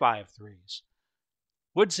could get 5 threes.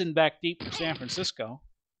 Woodson back deep for San Francisco.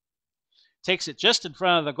 Takes it just in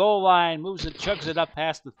front of the goal line, moves it, chugs it up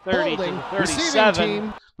past the 30 Holding, to the 37.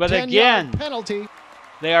 team, But again, penalty.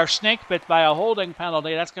 They are snake bit by a holding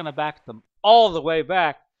penalty. That's going to back them all the way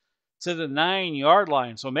back to the 9-yard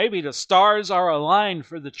line. So maybe the stars are aligned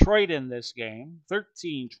for Detroit in this game.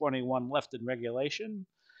 13:21 left in regulation.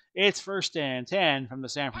 It's 1st and 10 from the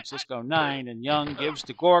San Francisco 9, and Young gives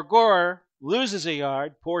to Gore. Gore loses a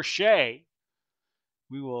yard. Poor Shea.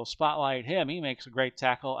 We will spotlight him. He makes a great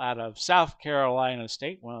tackle out of South Carolina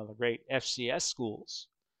State, one of the great FCS schools.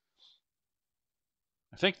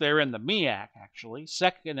 I think they're in the MEAC, actually.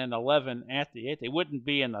 2nd and 11 at the 8. They wouldn't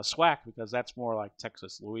be in the SWAC because that's more like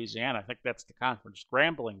Texas, Louisiana. I think that's the conference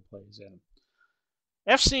Grambling plays in.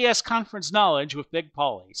 FCS conference knowledge with Big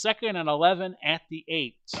Pauly. 2nd and 11 at the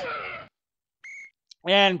 8.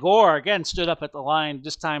 And Gore again stood up at the line,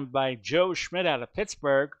 this time by Joe Schmidt out of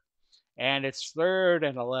Pittsburgh. And it's 3rd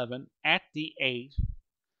and 11 at the 8.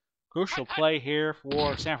 Crucial play here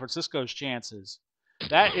for San Francisco's chances.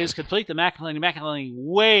 That is complete to McElhenney. McElhenney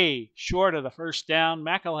way short of the first down.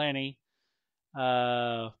 McElhenney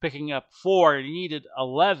picking up 4. He needed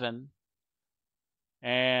 11.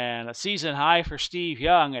 And a season high for Steve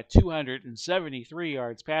Young at 273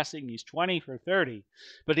 yards passing. He's 20 for 30.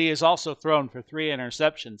 But he has also thrown for 3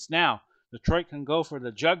 interceptions. Now, Detroit can go for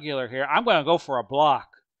the jugular here. I'm going to go for a block.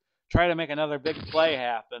 Try to make another big play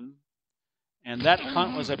happen. And that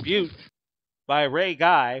punt was a beaut by Ray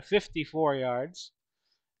Guy, 54 yards.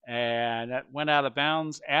 And that went out of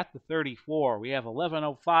bounds at the 34. We have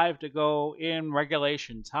 11:05 to go in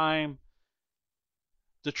regulation time.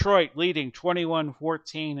 Detroit leading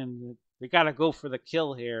 21-14, and they got to go for the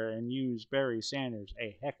kill here and use Barry Sanders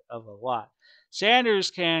a heck of a lot.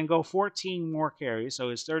 Sanders can go 14 more carries, so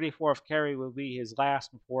his 34th carry will be his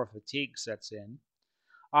last before fatigue sets in.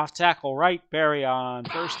 Off tackle right, Barry on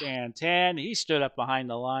 1st and 10. He stood up behind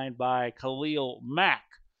the line by Khalil Mack.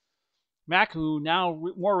 Mack, who now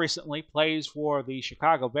more recently plays for the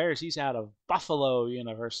Chicago Bears. He's out of Buffalo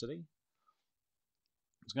University.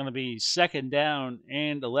 It's going to be 2nd down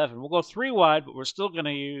and 11. We'll go 3 wide, but we're still going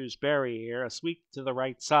to use Barry here. A sweep to the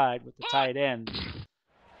right side with the tight end.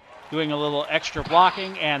 Doing a little extra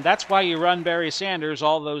blocking, and that's why you run Barry Sanders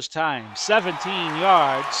all those times. 17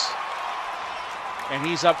 yards, and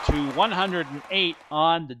he's up to 108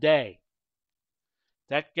 on the day.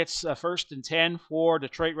 That gets 1st and 10 for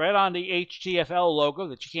Detroit, right on the HTFL logo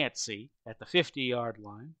that you can't see at the 50-yard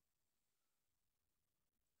line.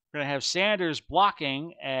 We're going to have Sanders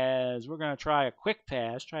blocking as we're going to try a quick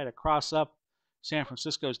pass, try to cross up San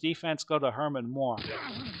Francisco's defense, go to Herman Moore.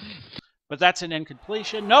 But that's an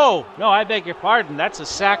incompletion. No, I beg your pardon. That's a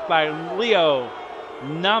sack by Leo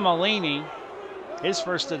Namalini, his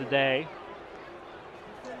first of the day.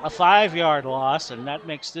 A 5-yard loss, and that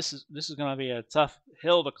makes this is going to be a tough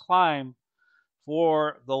hill to climb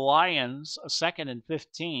for the Lions. A 2nd and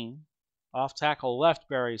 15. Off tackle left,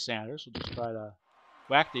 Barry Sanders. We'll just try to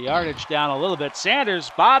whack the yardage down a little bit. Sanders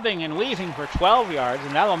bobbing and weaving for 12 yards,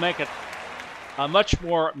 and that'll make it a much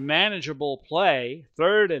more manageable play.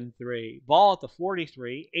 3rd and 3. Ball at the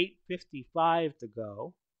 43. 8:55 to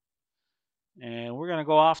go. And we're going to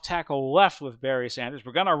go off tackle left with Barry Sanders.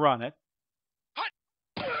 We're going to run it.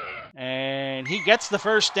 And he gets the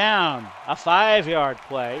 1st down. A 5-yard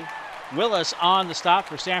play. Willis on the stop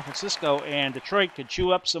for San Francisco, and Detroit could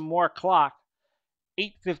chew up some more clock.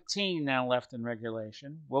 8:15 now left in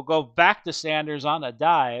regulation. We'll go back to Sanders on a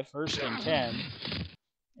dive, 1st and 10.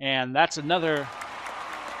 And that's another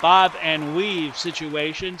bob and weave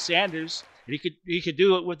situation. Sanders, he could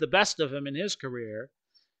do it with the best of them in his career.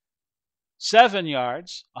 7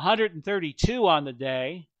 yards, 132 on the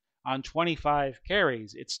day on 25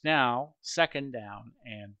 carries. It's now 2nd down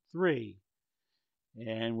and 3.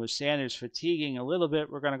 And with Sanders fatiguing a little bit,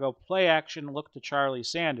 we're going to go play action, look to Charlie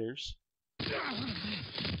Sanders.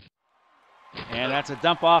 And that's a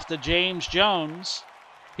dump off to James Jones.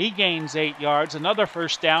 He gains 8 yards. Another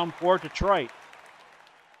 1st down for Detroit.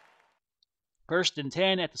 1st and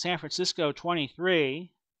 10 at the San Francisco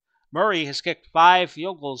 23. Murray has kicked 5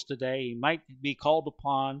 field goals today. He might be called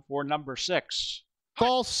upon for number 6.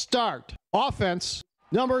 False start. Offense,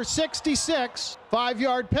 number 66,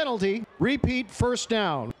 5-yard penalty. Repeat 1st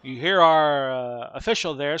down. You hear our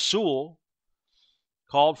official there, Sewell,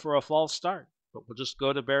 called for a false start. But we'll just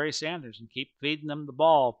go to Barry Sanders and keep feeding them the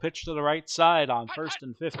ball. Pitch to the right side on 1st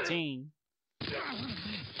and 15.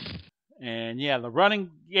 And yeah, the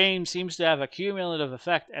running game seems to have a cumulative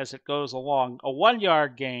effect as it goes along. A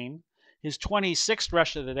 1-yard gain. His 26th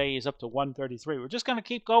rush of the day is up to 133. We're just going to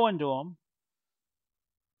keep going to him.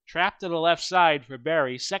 Trap to the left side for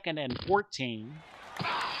Barry. 2nd and 14.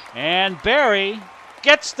 And Barry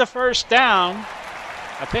gets the 1st down.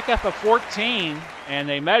 A pickup of 14, and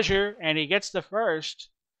they measure, and he gets the 1st.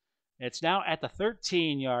 It's now at the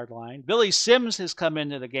 13-yard line. Billy Sims has come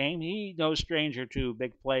into the game. He no stranger to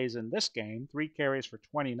big plays in this game. 3 carries for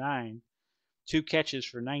 29, 2 catches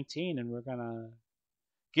for 19, and we're going to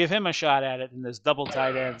give him a shot at it in this double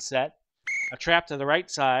tight end set. A trap to the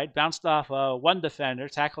right side, bounced off one defender,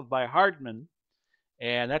 tackled by Hardman,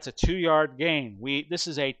 and that's a 2-yard gain. This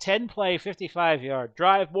is a 10-play, 55-yard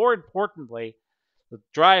drive. More importantly, the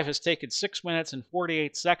drive has taken 6 minutes and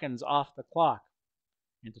 48 seconds off the clock.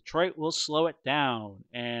 And Detroit will slow it down,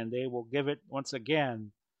 and they will give it, once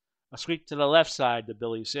again, a sweep to the left side to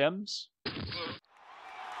Billy Sims.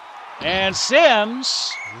 And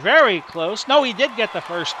Sims, very close. No, he did get the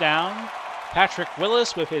 1st down. Patrick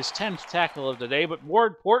Willis with his 10th tackle of the day, but more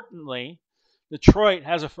importantly, Detroit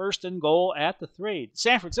has a 1st and goal at the 3.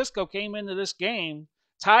 San Francisco came into this game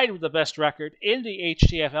tied with the best record in the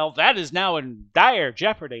HTFL. That is now in dire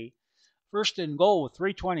jeopardy. 1st and goal with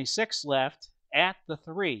 3:26 left at the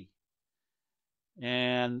 3.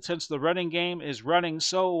 And since the running game is running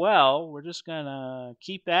so well, we're just going to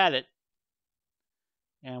keep at it.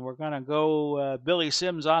 And we're going to go Billy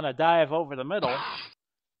Sims on a dive over the middle.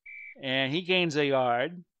 And he gains a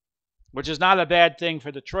yard, which is not a bad thing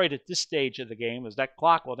for Detroit at this stage of the game, as that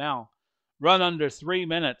clock will now run under 3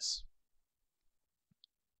 minutes.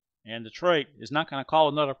 And Detroit is not going to call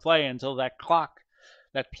another play until that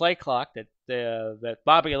play clock that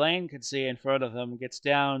Bobby Lane can see in front of him gets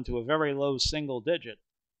down to a very low single digit.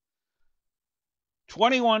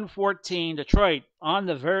 21-14, Detroit on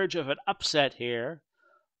the verge of an upset here.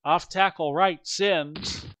 Off tackle right,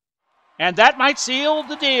 Sims. And that might seal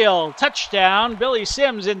the deal. Touchdown, Billy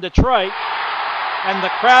Sims in Detroit. And the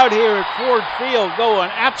crowd here at Ford Field going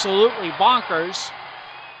absolutely bonkers,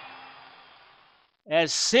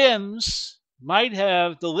 as Sims might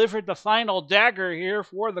have delivered the final dagger here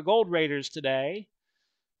for the Gold Raiders today.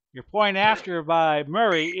 Your point after by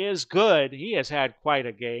Murray is good. He has had quite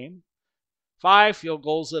a game. 5 field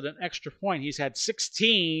goals at an extra point. He's had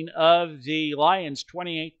 16 of the Lions'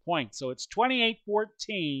 28 points. So it's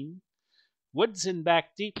 28-14. Woodson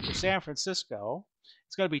back deep for San Francisco.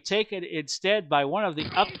 It's going to be taken instead by one of the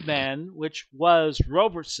up men, which was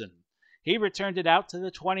Robertson. He returned it out to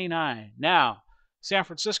the 29. Now, San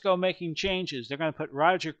Francisco making changes. They're going to put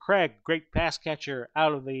Roger Craig, great pass catcher,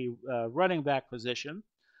 out of the running back position.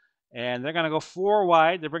 And they're going to go 4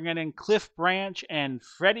 wide. They're bringing in Cliff Branch and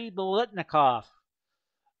Freddie Biletnikoff.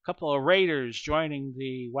 A couple of Raiders joining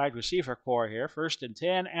the wide receiver core here. 1st and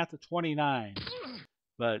 10 at the 29.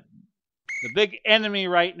 But the big enemy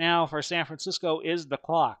right now for San Francisco is the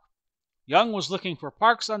clock. Young was looking for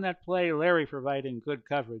Parks on that play. Larry providing good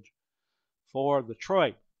coverage for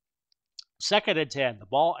Detroit. 2nd and 10. The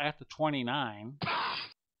ball at the 29.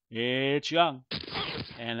 It's Young.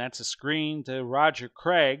 And that's a screen to Roger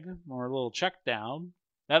Craig, or a little check down.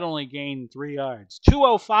 That only gained 3 yards.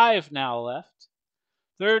 2:05 now left.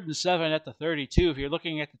 3rd and 7 at the 32. If you're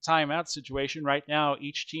looking at the timeout situation right now,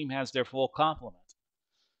 each team has their full complement.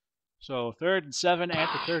 So 3rd and 7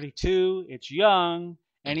 at the 32. It's Young,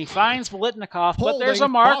 and he finds Biletnikoff, but there's a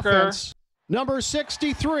marker. Offense. Number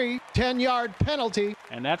 63, 10-yard penalty.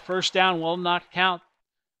 And that first down will not count.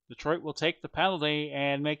 Detroit will take the penalty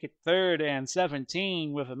and make it 3rd and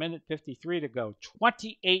 17 with 1:53 to go.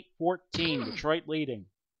 28-14, Detroit leading.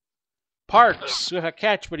 Parks with a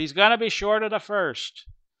catch, but he's going to be short of the first.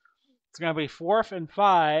 It's going to be 4th and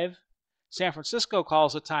 5. San Francisco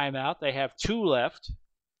calls a timeout. They have 2 left.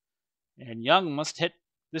 And Young must hit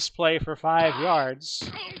this play for 5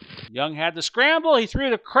 yards. Young had the scramble. He threw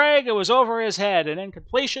to Craig. It was over his head. An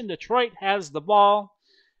incompletion. Detroit has the ball.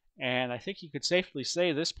 And I think you could safely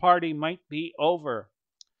say this party might be over.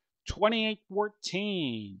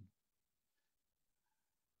 28-14.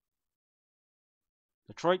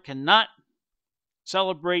 Detroit cannot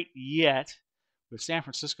celebrate yet, with San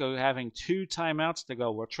Francisco having 2 timeouts to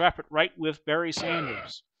go. We'll trap it right with Barry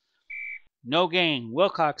Sanders. No gain.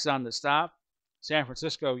 Wilcox on the stop. San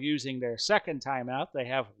Francisco using their 2nd timeout. They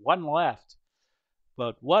have 1 left.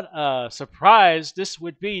 But what a surprise this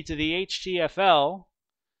would be to the HTFL,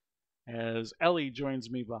 as Ellie joins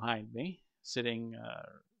me behind me, sitting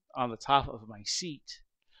on the top of my seat.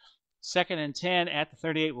 2nd and 10 at the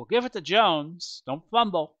 38. We'll give it to Jones. Don't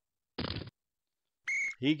fumble.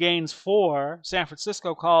 He gains 4. San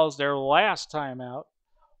Francisco calls their last timeout.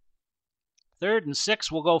 3rd and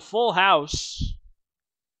 6. We'll go full house.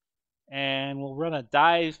 And we'll run a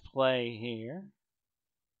dive play here.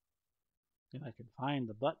 If I can find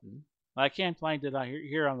the button. I can't find it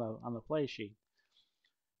here on the play sheet.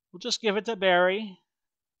 We'll just give it to Barry.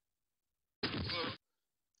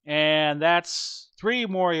 And that's 3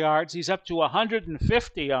 more yards. He's up to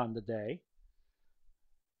 150 on the day.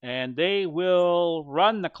 And they will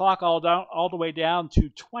run the clock all the way down to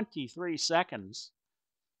 23 seconds.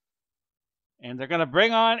 And they're going to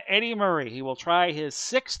bring on Eddie Murray. He will try his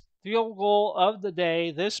 6th field goal of the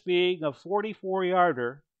day, this being a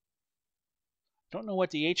 44-yarder. Don't know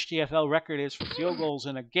what the HTFL record is for field goals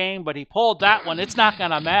in a game, but he pulled that one. It's not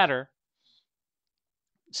going to matter.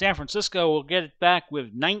 San Francisco will get it back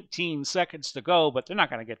with 19 seconds to go, but they're not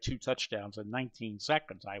going to get 2 touchdowns in 19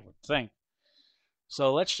 seconds, I would think.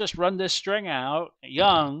 So let's just run this string out.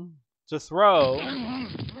 Young to throw.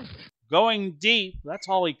 Going deep. That's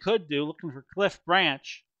all he could do, looking for Cliff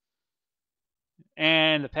Branch.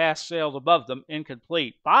 And the pass sailed above them,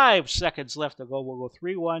 incomplete. 5 seconds left to go. We'll go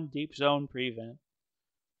 3-1 deep zone prevent.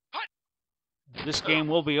 This game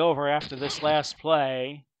will be over after this last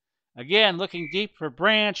play. Again, looking deep for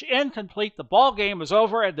Branch, incomplete. The ball game is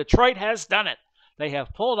over, and Detroit has done it. They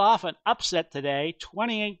have pulled off an upset today,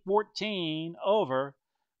 28-14 over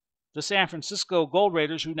the San Francisco Gold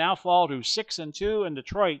Raiders, who now fall to 6-2, and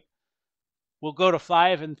Detroit will go to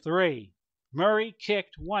 5-3. Murray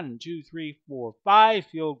kicked 5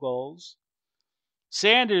 field goals.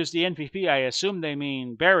 Sanders, the MVP, I assume they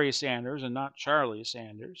mean Barry Sanders and not Charlie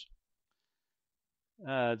Sanders.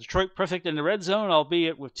 Detroit perfect in the red zone,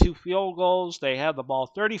 albeit with 2 field goals. They had the ball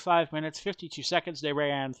 35 minutes, 52 seconds. They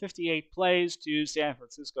ran 58 plays to San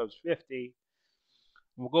Francisco's 50.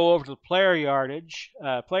 We'll go over to the player yardage,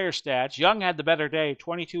 player stats. Young had the better day,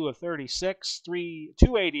 22 of 36,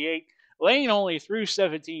 288. Lane only threw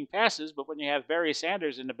 17 passes, but when you have Barry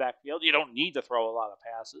Sanders in the backfield, you don't need to throw a lot of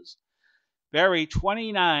passes. Barry,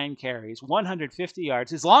 29 carries, 150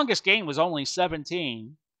 yards. His longest gain was only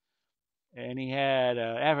 17, and he had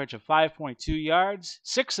an average of 5.2 yards.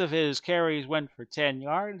 6 of his carries went for 10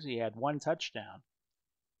 yards. He had 1 touchdown.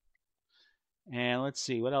 And let's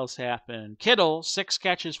see, what else happened? Kittle, 6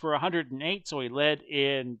 catches for 108, so he led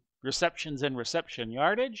in receptions and reception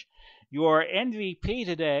yardage. Your MVP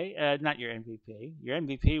today, not your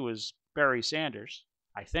MVP was Barry Sanders,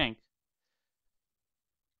 I think.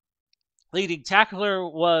 Leading tackler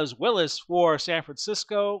was Willis for San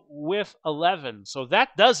Francisco with 11. So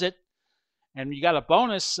that does it. And you got a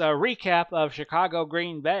bonus recap of Chicago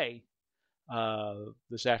Green Bay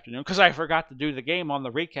this afternoon, because I forgot to do the game on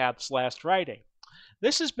the recaps last Friday.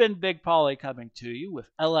 This has been Big Pauly coming to you with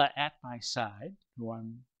Ella at my side, who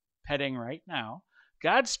I'm petting right now.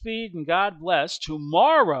 Godspeed and God bless.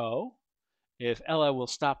 Tomorrow, if Ella will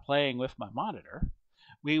stop playing with my monitor,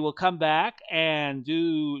 we will come back and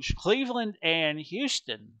do Cleveland and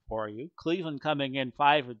Houston for you. Cleveland coming in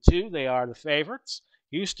 5-2. They are the favorites.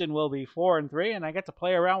 Houston will be 4-3, and I get to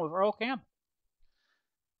play around with Earl Campbell.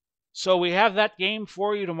 So we have that game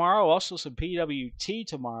for you tomorrow. Also some PWT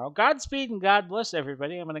tomorrow. Godspeed and God bless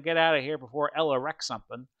everybody. I'm going to get out of here before Ella wrecks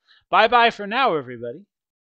something. Bye-bye for now, everybody.